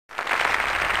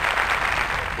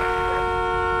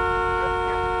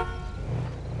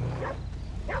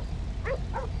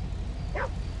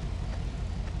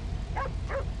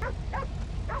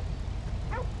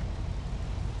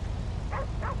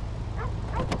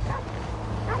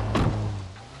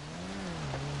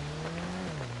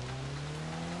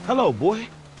Hello, boy.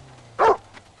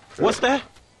 What's that?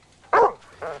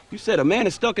 You said a man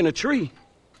is stuck in a tree.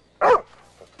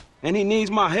 And he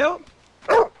needs my help?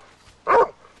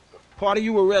 Part of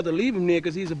you would rather leave him there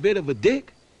because he's a bit of a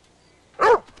dick.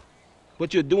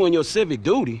 But you're doing your civic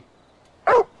duty.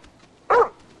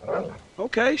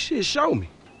 Okay, shit, show me.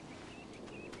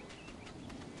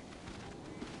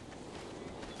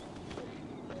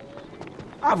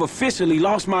 I've officially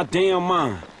lost my damn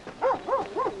mind.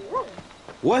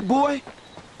 What, boy?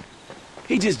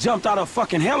 He just jumped out of a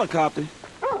fucking helicopter.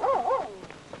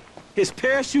 His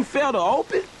parachute failed to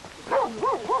open?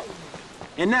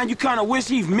 And now you kind of wish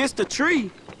he'd missed a tree.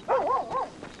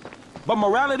 But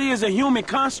morality is a human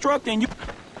construct and you...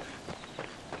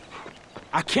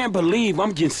 I can't believe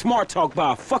I'm getting smart talked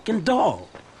by a fucking dog.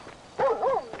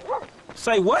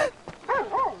 Say what?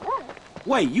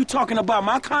 Wait, you talking about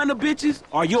my kind of bitches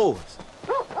or yours?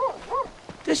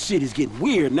 This shit is getting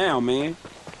weird now, man.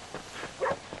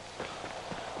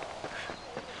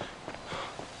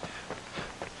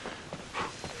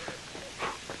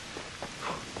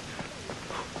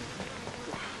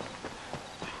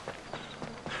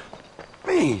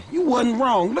 Man, you wasn't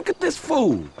wrong. Look at this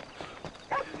fool.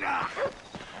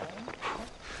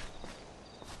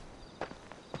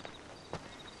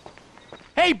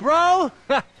 Hey, bro!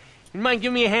 You mind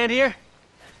giving me a hand here?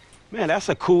 Man, that's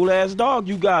a cool-ass dog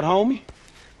you got, homie.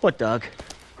 What dog?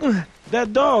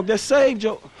 That dog that saved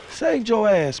your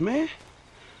ass, man.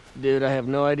 Dude, I have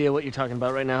no idea what you're talking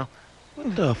about right now.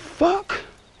 What the fuck?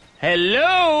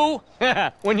 Hello?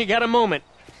 When you got a moment.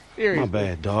 Seriously. My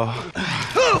bad, dog.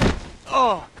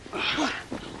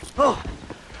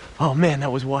 Oh, man,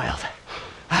 that was wild.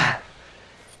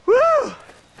 Woo!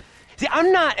 See,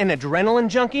 I'm not an adrenaline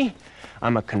junkie.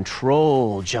 I'm a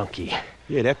control junkie.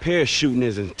 Yeah, that parachuting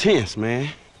is intense, man.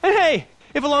 And hey,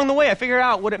 if along the way I figure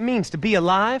out what it means to be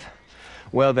alive,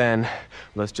 well then,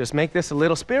 let's just make this a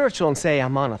little spiritual and say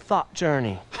I'm on a thought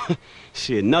journey.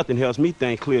 Shit, nothing helps me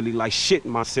think clearly like shitting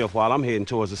myself while I'm heading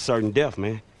towards a certain death,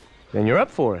 man. Then you're up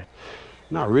for it.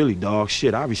 Not really, dog.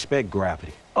 Shit, I respect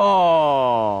gravity.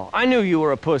 Oh, I knew you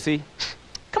were a pussy.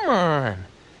 Come on.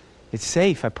 It's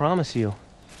safe, I promise you.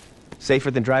 Safer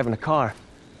than driving a car.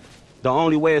 The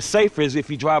only way it's safer is if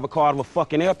you drive a car out of a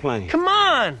fucking airplane. Come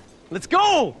on! Let's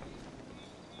go!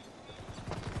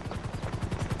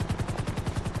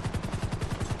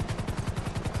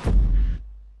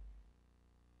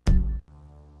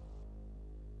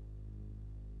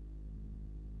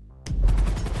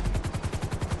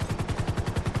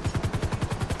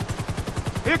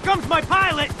 Here comes my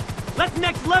pilot! Let's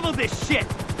next level this shit!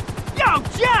 Yo,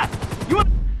 Jeff! You want...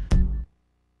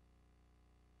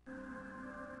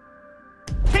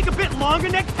 Take a bit longer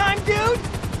next time, dude?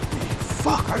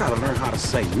 Fuck, I gotta learn how to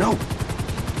say no.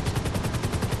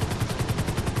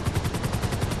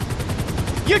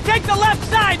 You take the left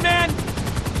side, man!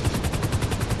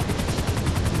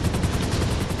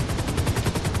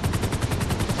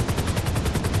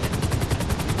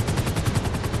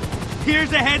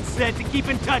 Here's a headset to keep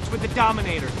in touch with the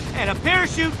Dominator, and a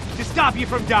parachute to stop you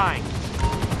from dying.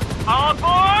 All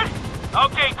aboard?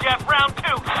 Okay, Jeff, round 2.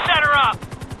 Set her up.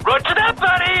 Roger that,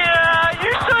 buddy.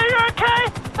 You sure you're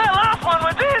okay? That last one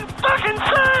was fucking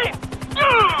insane!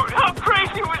 Dude, how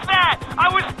crazy was that? I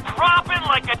was dropping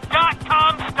like a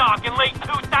 .com stock in late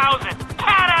 2000.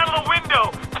 Cat out of the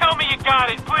window. Tell me you got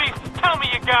it, please. Tell me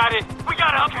you got it. We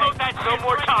gotta upload that shit. No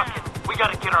more talking. We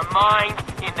gotta get our minds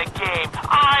in the game.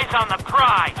 Eyes on the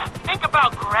prize. Think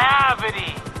about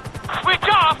gravity. Switch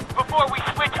off before we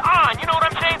switch on. You know what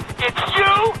I'm saying? It's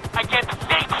you against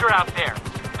nature out there.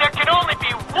 There can only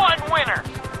be one winner.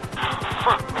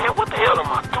 Fuck, man, what the hell am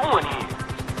I doing here?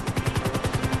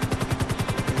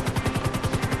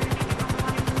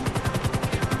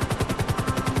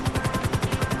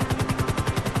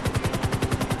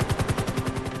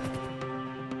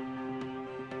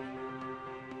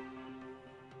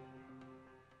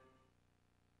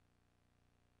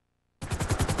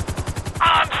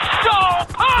 I'm so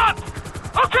pumped!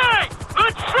 Okay,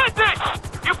 let's shred this!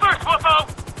 You first, Wuffo.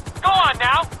 Go on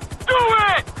now. Do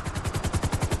it!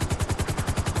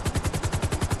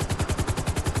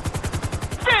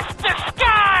 Fist the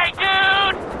sky,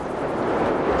 dude!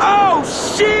 Oh,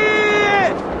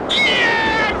 shit!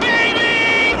 Yeah,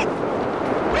 baby!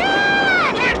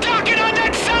 Woo! We're talking on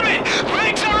that summit!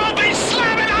 Brakes are open,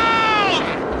 slamming home!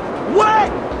 What?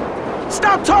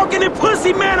 Stop talking in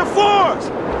pussy metaphors!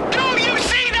 Do you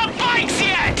see the bikes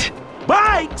yet?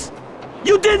 Bikes?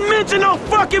 You didn't mention no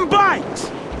fucking bikes!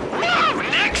 Woo!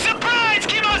 Next surprise,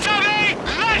 Kimosabe!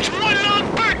 That's one long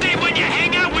birthday when you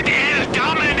hang out with the El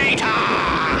Dominator!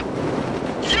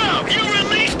 Yo, you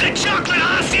released the chocolate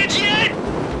hostage yet?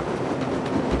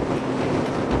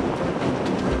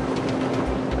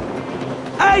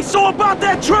 know about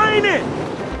that training?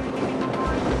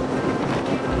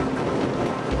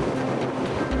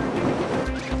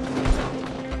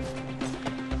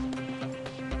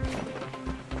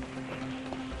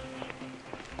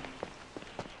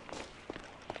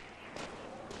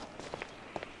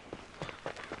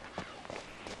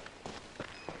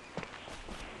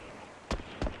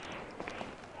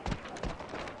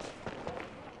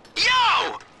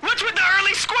 Yo! What's with the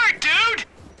early squirt, dude?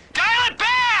 Dial it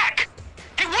back!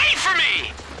 Hey, wait for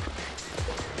me!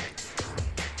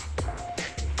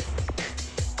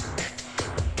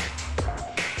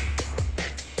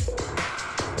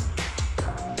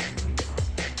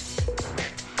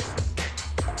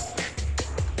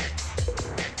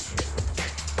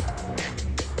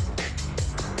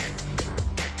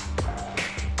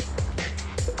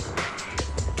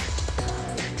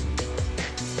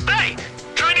 Hey!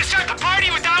 Trying to start the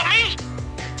party without me?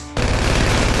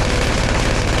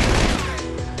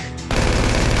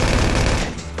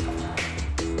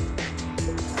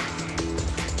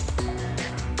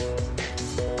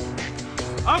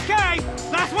 Okay,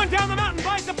 last one down the mountain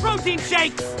buys the protein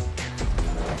shakes!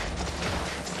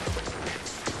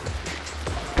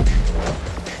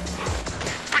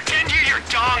 Pretend you're your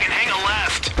dong and hang a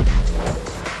left.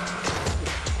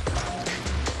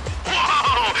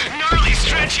 Whoa! Gnarly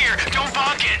stretch here. Don't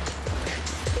bonk it.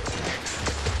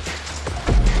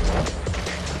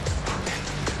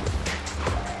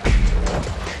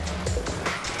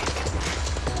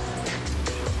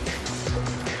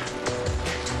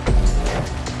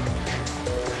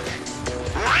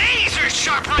 Razor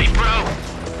sharp right, bro.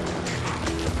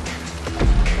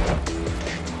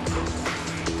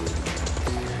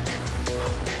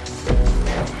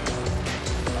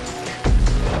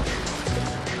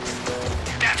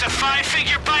 That's a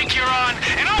 5-figure bike you're on,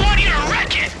 and I want you to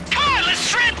wreck it! Come on, let's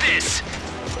shred this!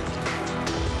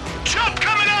 Jump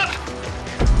coming up!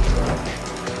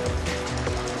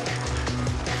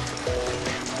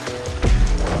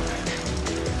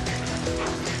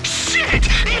 Shit!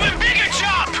 Even bigger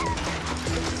jump!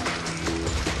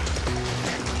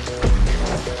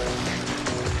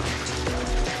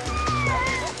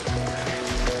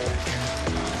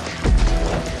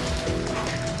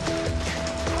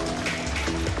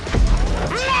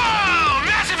 Whoa!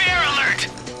 Massive air alert!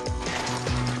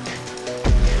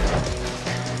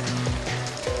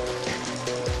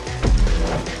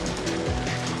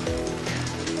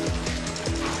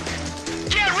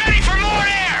 Get ready for more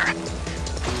air!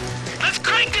 Let's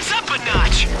crank this up a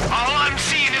notch! All I'm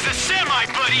seeing is a semi,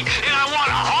 buddy, and I want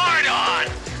a hard-on!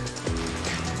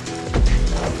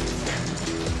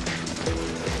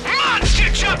 Monster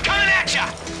jump coming at ya!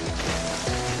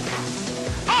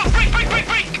 Oh, break, break, break,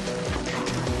 break!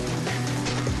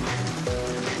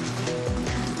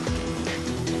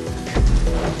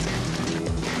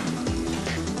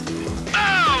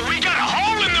 Oh, we got a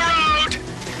hole in the road!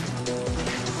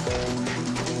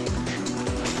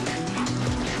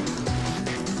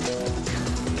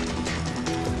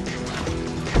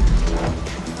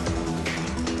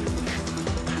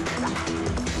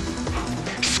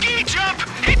 Ski jump!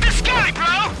 Hit the sky,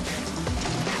 bro!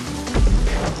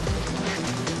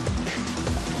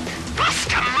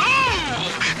 Bust a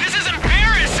move! This is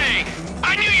embarrassing!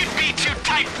 I knew you'd be too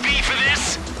type B for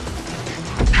this!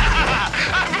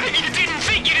 I bet you didn't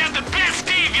think you'd have the best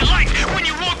day of your life when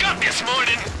you woke up this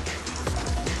morning!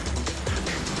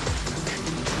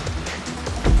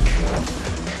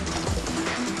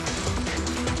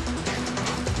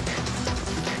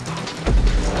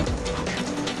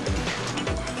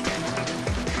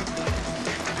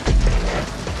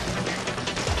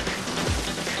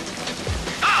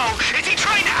 Uh-oh! Is he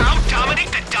trying to out-dominate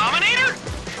the Dominator?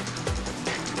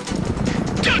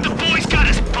 Dude, the boy's got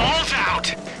his balls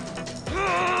out!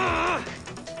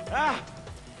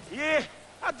 Yeah,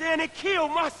 I damn near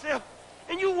killed myself,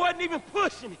 and you wasn't even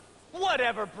pushing it.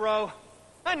 Whatever, bro.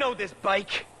 I know this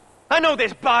bike. I know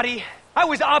this body. I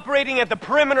was operating at the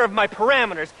perimeter of my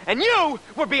parameters, and you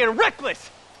were being reckless!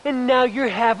 And now you're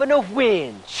having a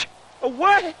whinge. A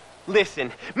what?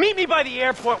 Listen, meet me by the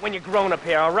airport when you're grown up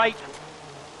here, all right?